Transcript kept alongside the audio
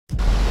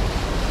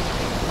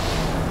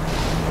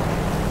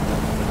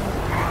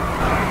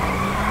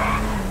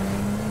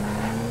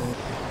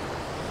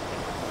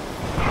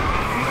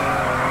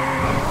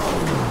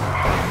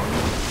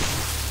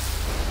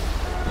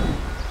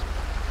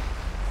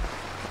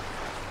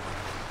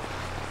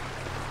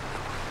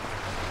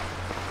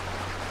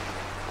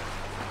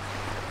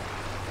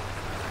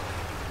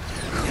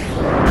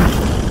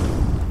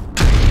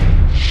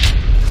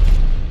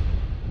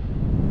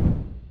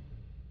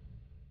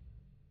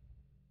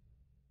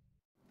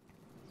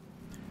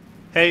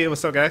Hey,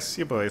 what's up guys?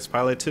 Your boy is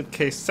Pilot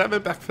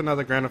 2K7 back for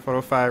another Grand Theft Auto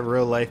 5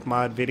 real life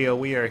mod video.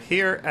 We are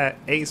here at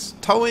Ace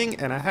Towing,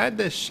 and I had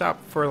this shop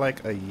for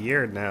like a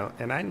year now,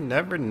 and I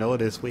never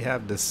noticed we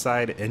have this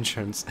side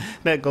entrance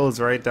that goes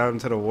right down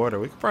to the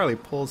water. We could probably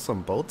pull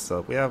some boats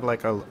up. We have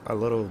like a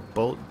little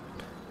boat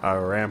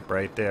ramp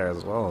right there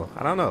as well.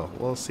 I don't know,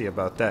 we'll see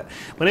about that.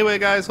 But anyway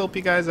guys, hope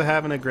you guys are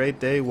having a great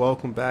day.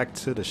 Welcome back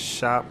to the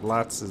shop.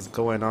 Lots is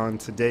going on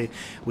today.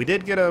 We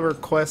did get a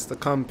request to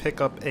come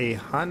pick up a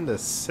Honda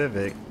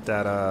Civic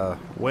that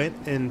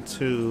went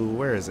into,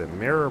 where is it,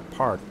 Mirror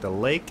Park, the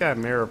lake at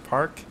Mirror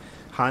Park.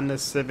 Honda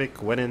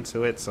Civic went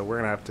into it, so we're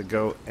gonna have to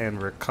go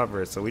and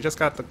recover it. So we just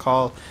got the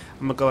call.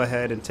 I'm gonna go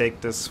ahead and take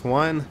this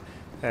one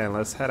and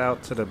let's head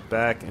out to the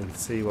back and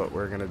see what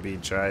we're gonna be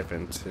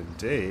driving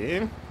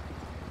today.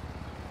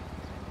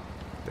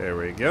 There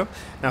we go.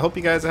 Now, I hope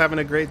you guys are having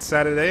a great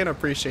Saturday, and I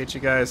appreciate you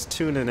guys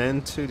tuning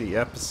in to the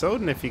episode.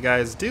 And if you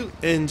guys do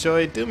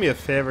enjoy, do me a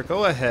favor,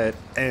 go ahead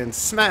and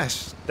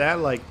smash that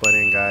like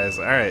button, guys.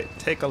 All right,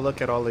 take a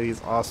look at all of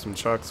these awesome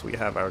trucks. We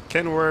have our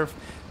Kenworth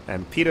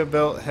and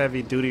Peterbilt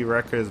heavy-duty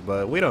wreckers,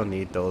 but we don't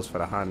need those for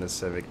the Honda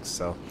Civic,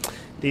 so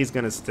these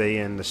gonna stay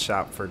in the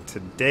shop for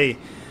today.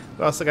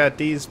 We also got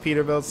these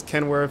Peterbilts,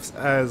 Kenworths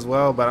as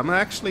well, but I'm gonna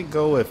actually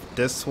go with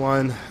this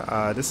one.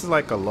 This is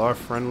like a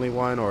law-friendly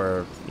one,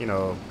 or you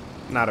know,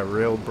 not a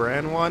real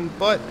brand one,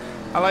 but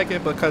I like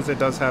it because it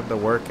does have the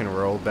working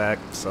rollback,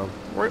 so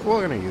we're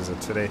gonna use it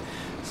today.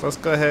 So let's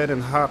go ahead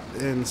and hop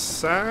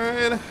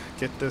inside,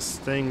 get this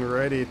thing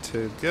ready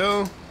to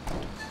go,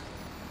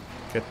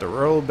 get the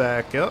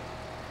rollback up,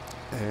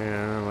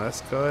 and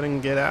let's go ahead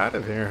and get out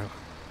of here.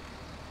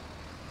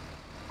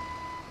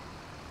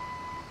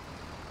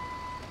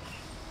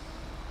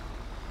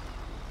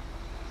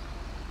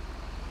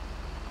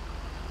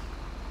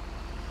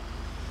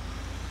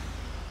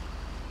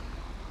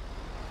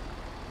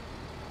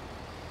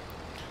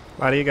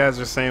 A lot of you guys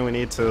are saying we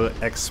need to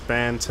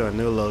expand to a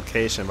new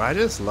location, but I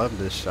just love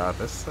this shop.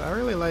 I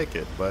really like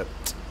it, but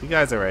you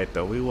guys are right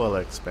though. We will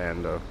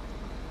expand though.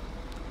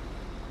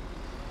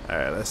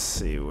 Alright, let's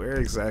see. Where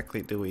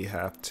exactly do we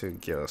have to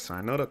go? So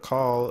I know the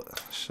call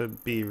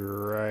should be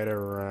right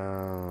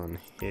around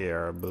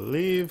here, I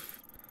believe.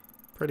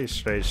 Pretty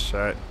straight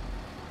shot.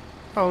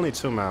 Oh, only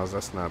 2 miles.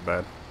 That's not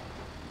bad.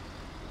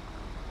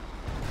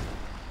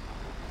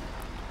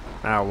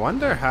 Now, I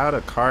wonder how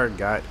the car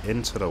got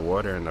into the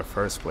water in the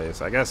first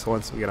place. I guess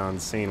once we get on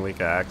scene, we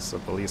can ask the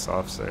police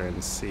officer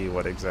and see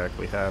what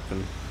exactly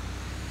happened.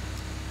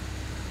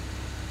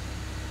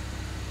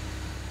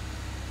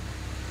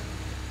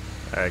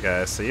 Alright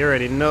guys, so you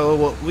already know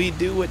what we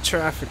do with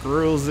traffic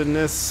rules in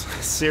this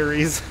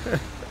series.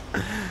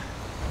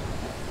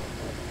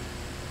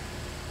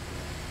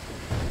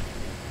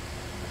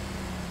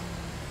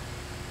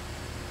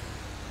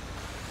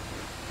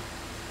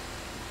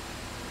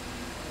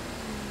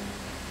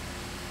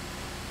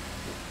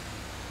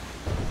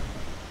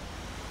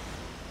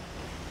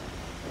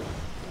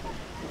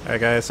 Alright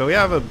guys, so we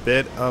have a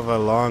bit of a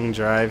long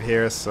drive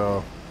here,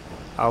 so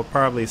I'll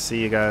probably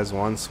see you guys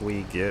once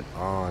we get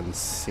on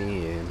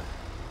scene.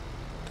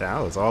 Damn,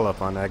 I was all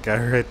up on that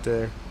guy right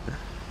there.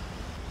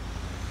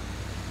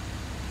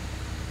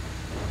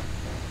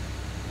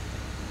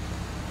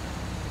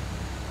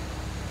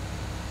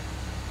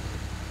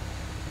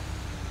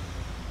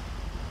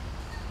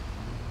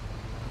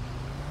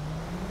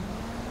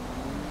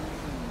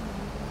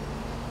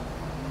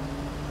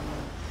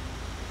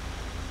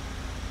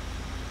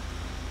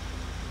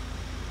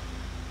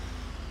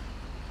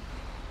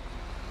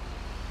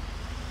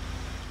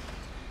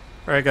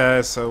 Alright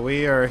guys, so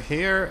we are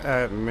here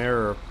at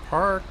Mirror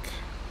Park,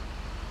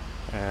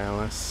 and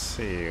let's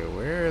see,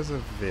 where is the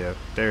vehicle?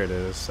 There it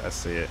is, I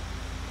see it.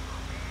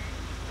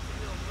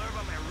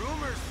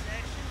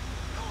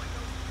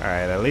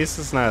 Alright, at least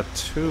it's not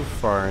too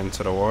far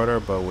into the water,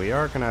 but we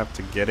are gonna have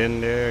to get in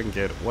there and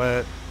get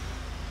wet,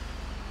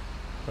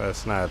 but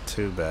it's not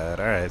too bad.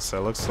 Alright, so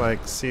it looks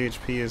like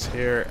CHP is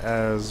here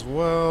as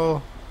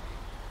well.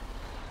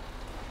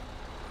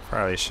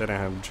 Probably shouldn't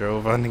have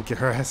drove on the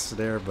grass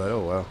there, but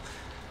oh well.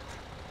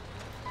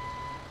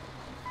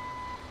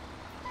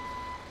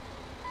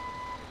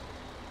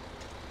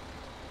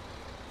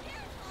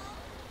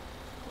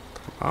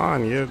 Come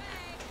on, you.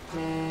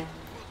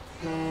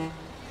 These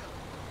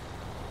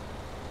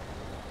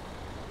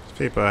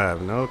people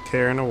have no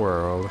care in the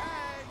world.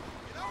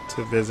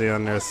 Too busy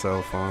on their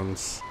cell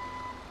phones.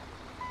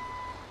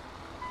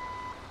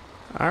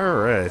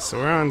 Alright, so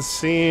we're on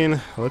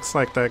scene. Looks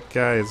like that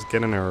guy is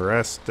getting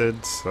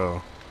arrested,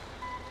 so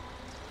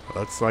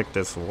looks like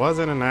this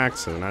wasn't an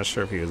accident. Not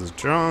sure if he was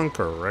drunk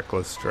or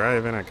reckless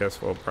driving. I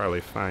guess we'll probably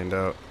find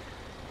out.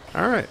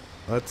 Alright,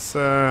 let's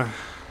get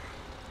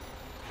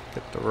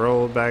the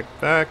rollback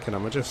back, and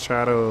I'm gonna just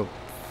try to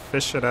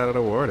fish it out of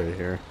the water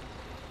here.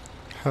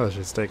 I was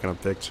just taking a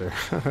picture.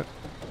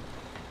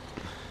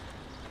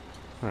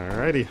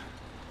 Alrighty.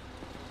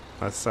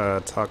 Let's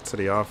talk to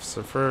the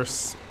officer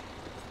first.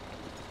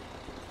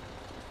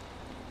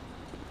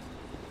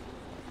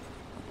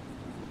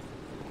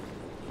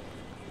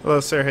 Hello,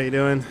 sir. How you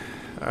doing?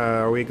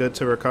 Are we good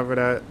to recover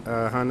that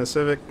Honda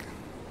Civic?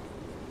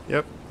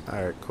 Yep.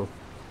 Alright, cool.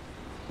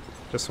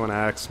 Just want to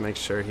ask, make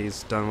sure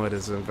he's done with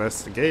his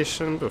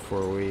investigation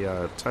before we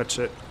touch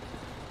it.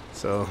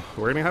 So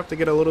we're going to have to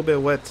get a little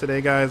bit wet today,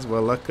 guys,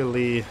 but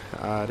luckily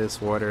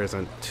this water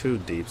isn't too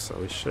deep, so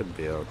we should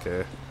be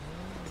okay.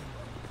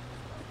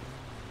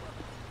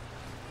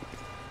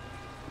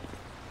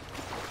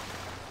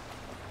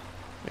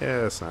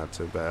 Yeah, it's not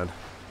too bad.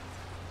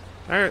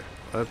 Alright,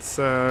 let's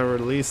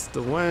release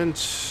the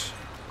winch.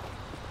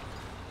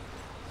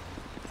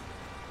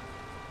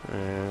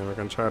 And we're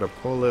going to try to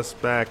pull this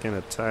back and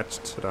attach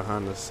to the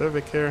Honda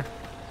Civic here.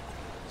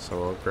 So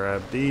we'll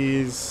grab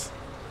these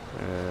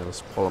and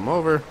let's pull them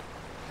over.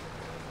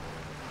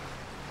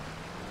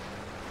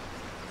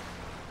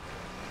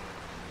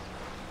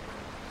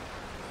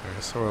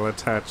 Alright, so we'll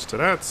attach to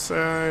that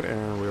side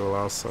and we will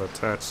also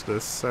attach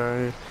this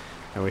side.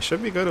 And we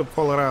should be good to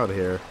pull it out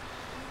here.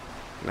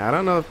 Now, I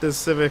don't know if this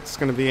Civic's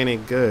going to be any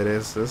good.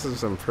 This is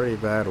some pretty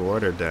bad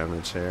water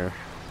damage here.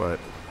 But,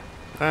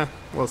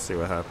 we'll see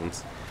what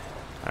happens.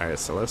 Alright,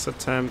 so let's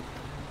attempt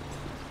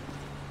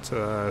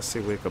to see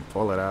if we can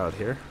pull it out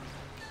here.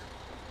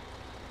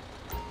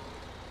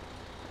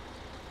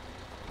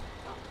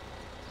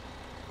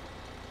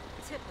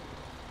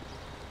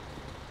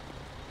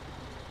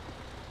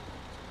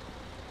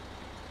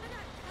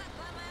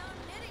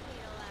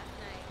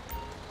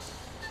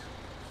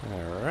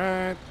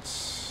 Alright.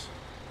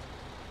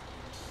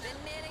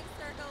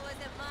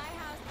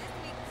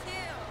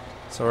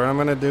 So what I'm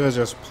going to do is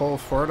just pull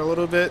forward a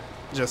little bit,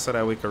 just so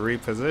that we can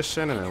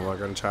reposition, and then we're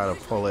going to try to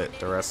pull it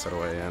the rest of the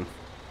way in.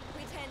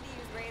 We tend to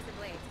use razor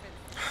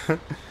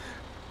blades.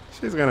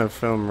 She's going to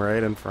film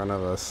right in front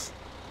of us.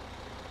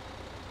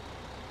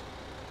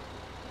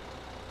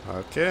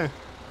 Okay.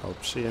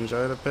 Hope she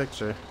enjoyed the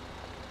picture.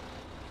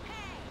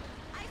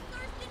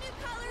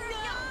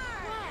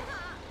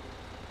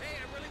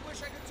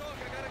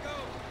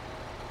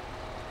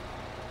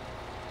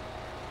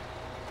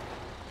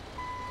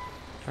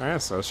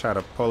 Alright, so let's try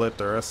to pull it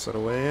the rest of the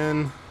way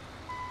in.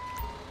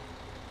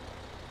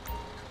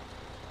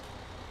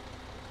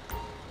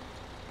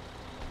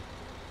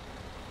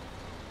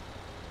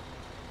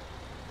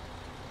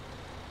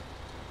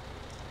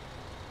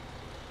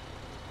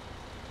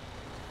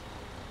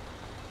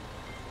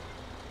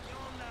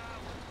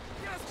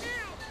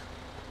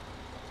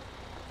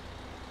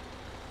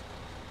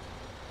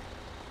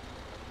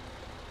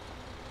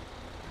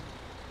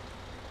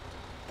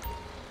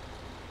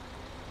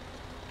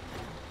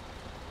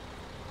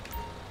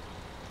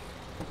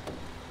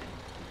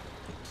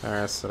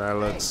 Alright, so that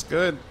looks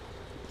good.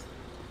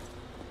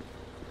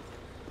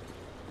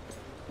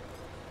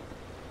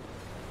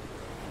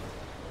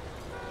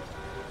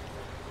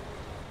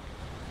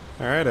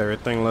 Alright,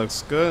 everything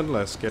looks good.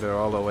 Let's get it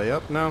all the way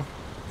up now.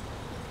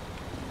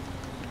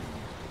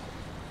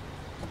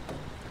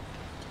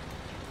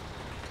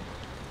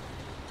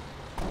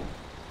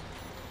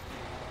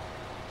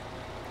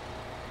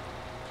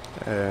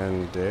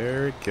 And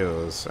there it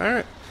goes.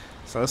 Alright,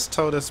 so let's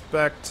tow this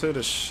back to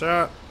the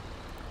shop.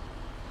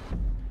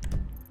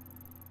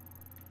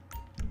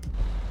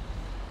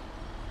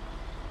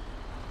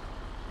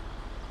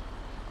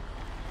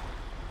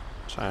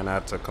 Try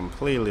not to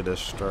completely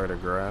destroy the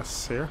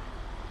grass here.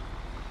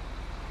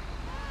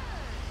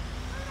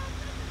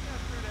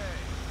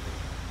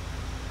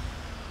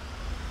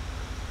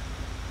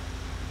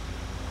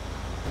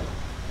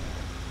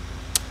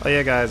 Oh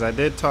yeah, guys, I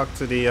did talk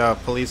to the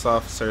police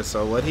officer.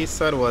 So what he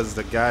said was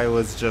the guy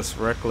was just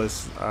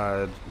reckless.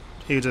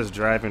 He was just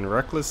driving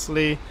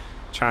recklessly,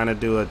 trying to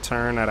do a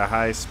turn at a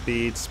high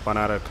speed, spun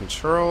out of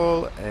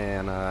control,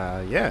 and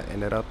yeah,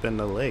 ended up in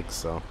the lake.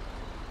 So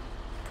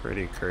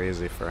pretty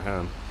crazy for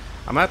him.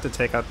 I'm gonna have to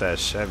take out that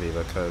Chevy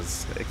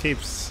because it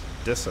keeps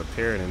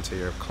disappearing until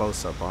you're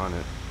close up on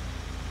it.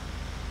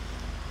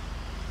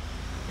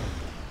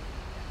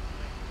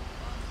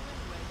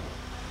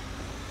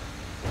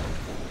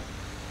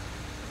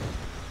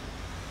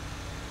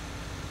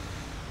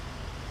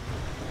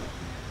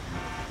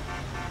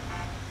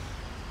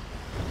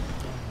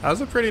 That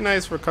was a pretty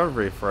nice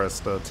recovery for us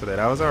though today.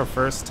 That was our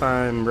first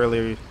time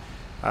really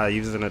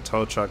using a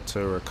tow truck to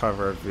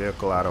recover a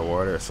vehicle out of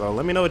water. So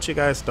let me know what you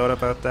guys thought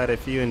about that.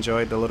 If you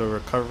enjoyed the little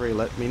recovery,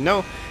 let me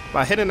know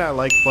by hitting that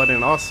like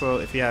button. Also,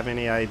 if you have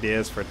any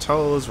ideas for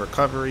tows,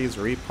 recoveries,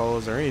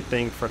 repos, or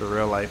anything for the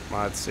real life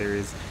mod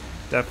series,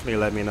 definitely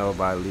let me know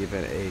by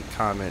leaving a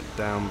comment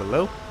down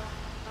below.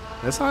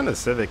 This Honda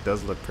Civic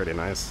does look pretty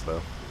nice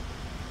though.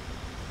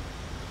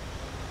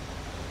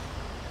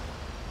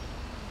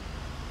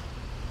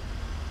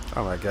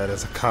 Oh my god,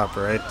 there's a cop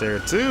right there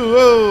too.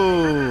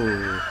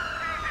 Whoa!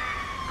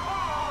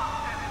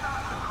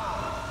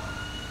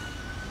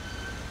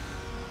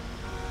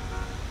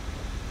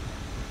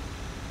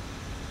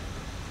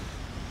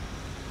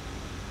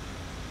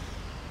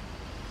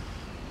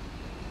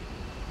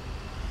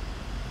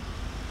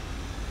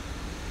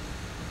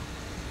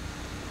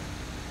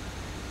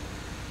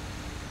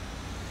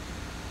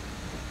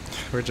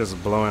 We're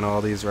just blowing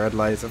all these red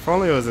lights. If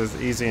only it was as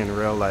easy in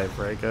real life,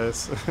 right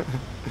guys?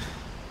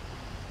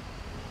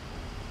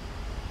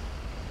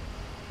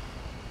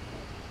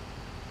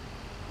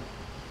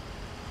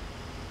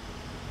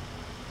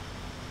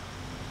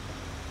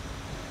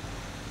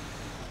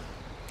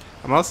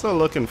 I'm also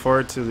looking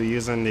forward to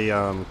using the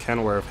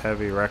Kenworth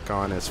heavy wreck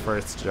on his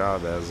first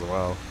job as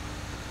well.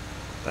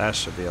 That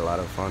should be a lot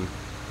of fun.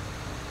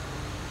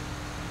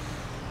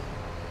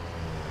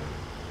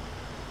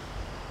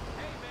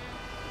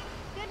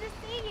 Good to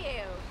see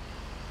you.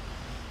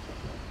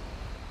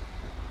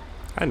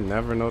 I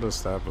never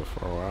noticed that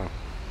before. Wow.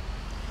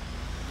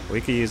 We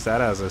could use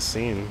that as a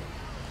scene.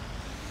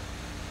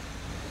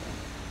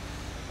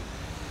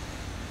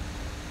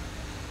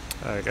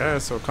 Alright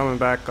guys, so coming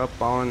back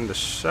up on the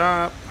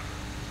shop.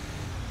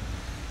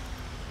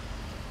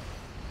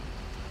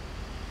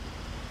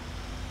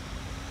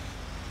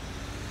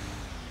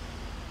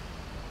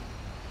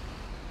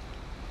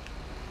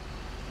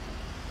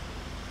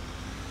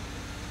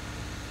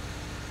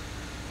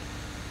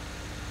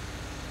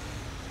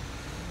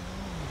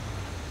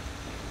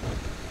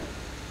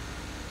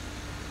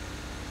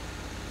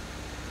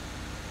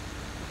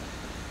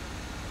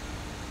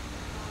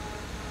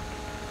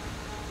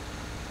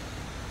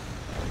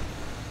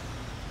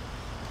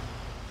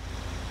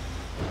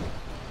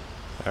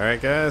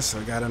 Alright guys,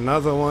 we got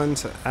another one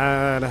to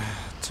add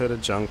to the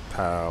junk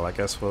pile. I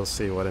guess we'll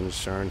see what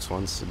insurance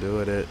wants to do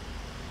with it.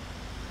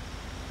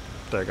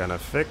 If they're gonna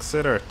fix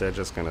it or if they're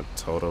just gonna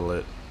total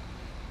it.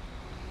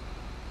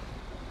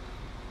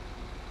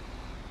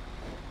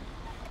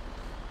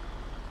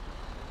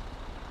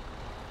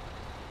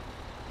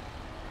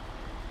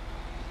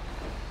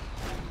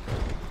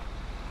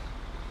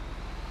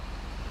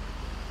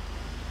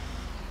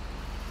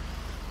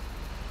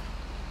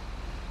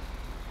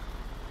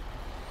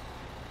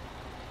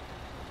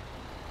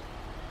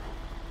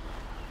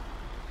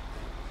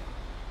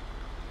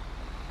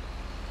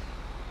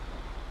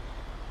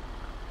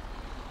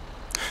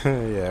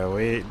 Yeah,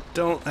 we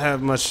don't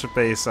have much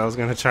space. I was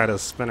gonna try to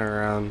spin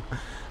around,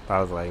 but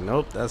I was like,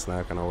 nope, that's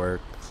not gonna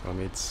work. So let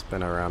me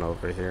spin around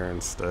over here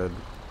instead.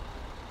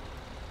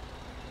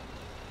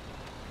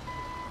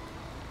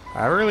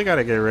 I really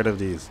gotta get rid of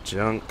these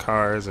junk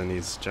cars and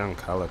these junk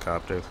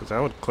helicopters because that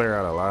would clear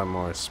out a lot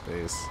more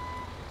space.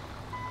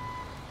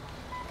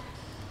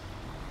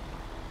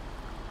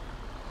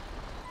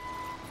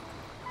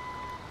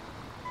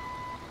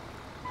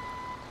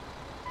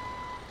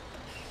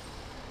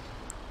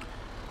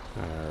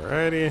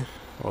 Alrighty,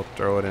 we'll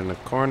throw it in the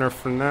corner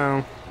for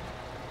now.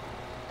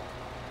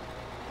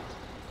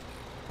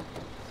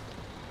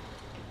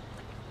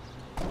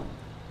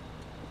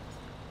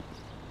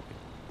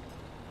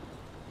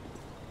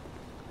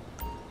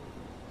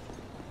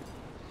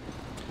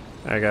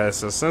 Alright guys,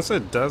 so since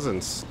it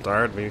doesn't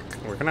start, we're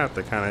gonna have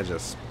to kind of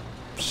just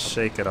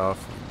shake it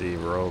off the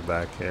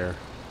rollback here.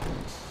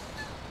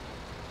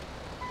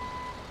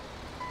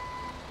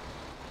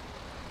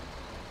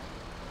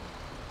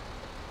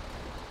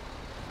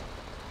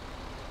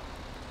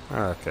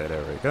 Okay,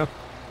 there we go.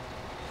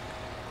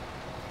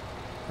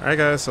 Alright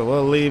guys, so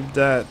we'll leave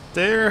that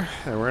there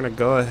and we're gonna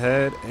go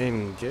ahead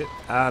and get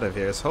out of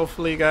here. So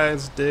hopefully you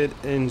guys did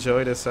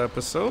enjoy this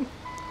episode.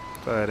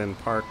 Go ahead and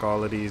park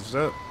all of these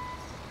up.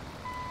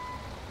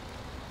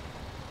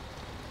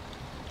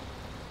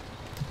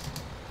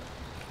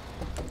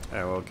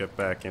 And we'll get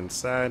back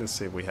inside and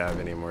see if we have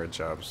any more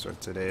jobs for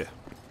today.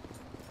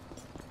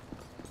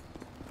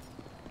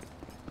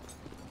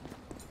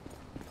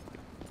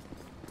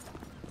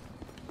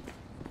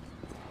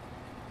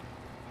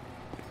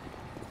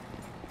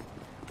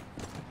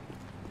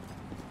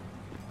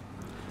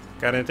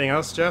 Got anything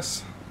else,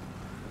 Jess?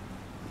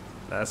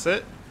 That's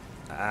it?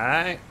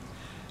 Alright.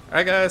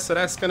 Alright guys, so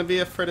that's going to be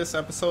it for this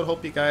episode.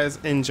 Hope you guys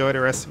enjoy the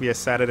rest of your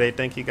Saturday.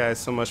 Thank you guys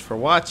so much for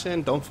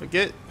watching. Don't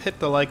forget, hit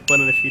the like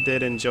button if you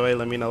did enjoy.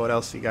 Let me know what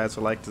else you guys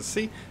would like to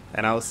see.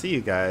 And I'll see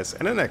you guys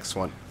in the next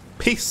one.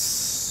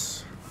 Peace!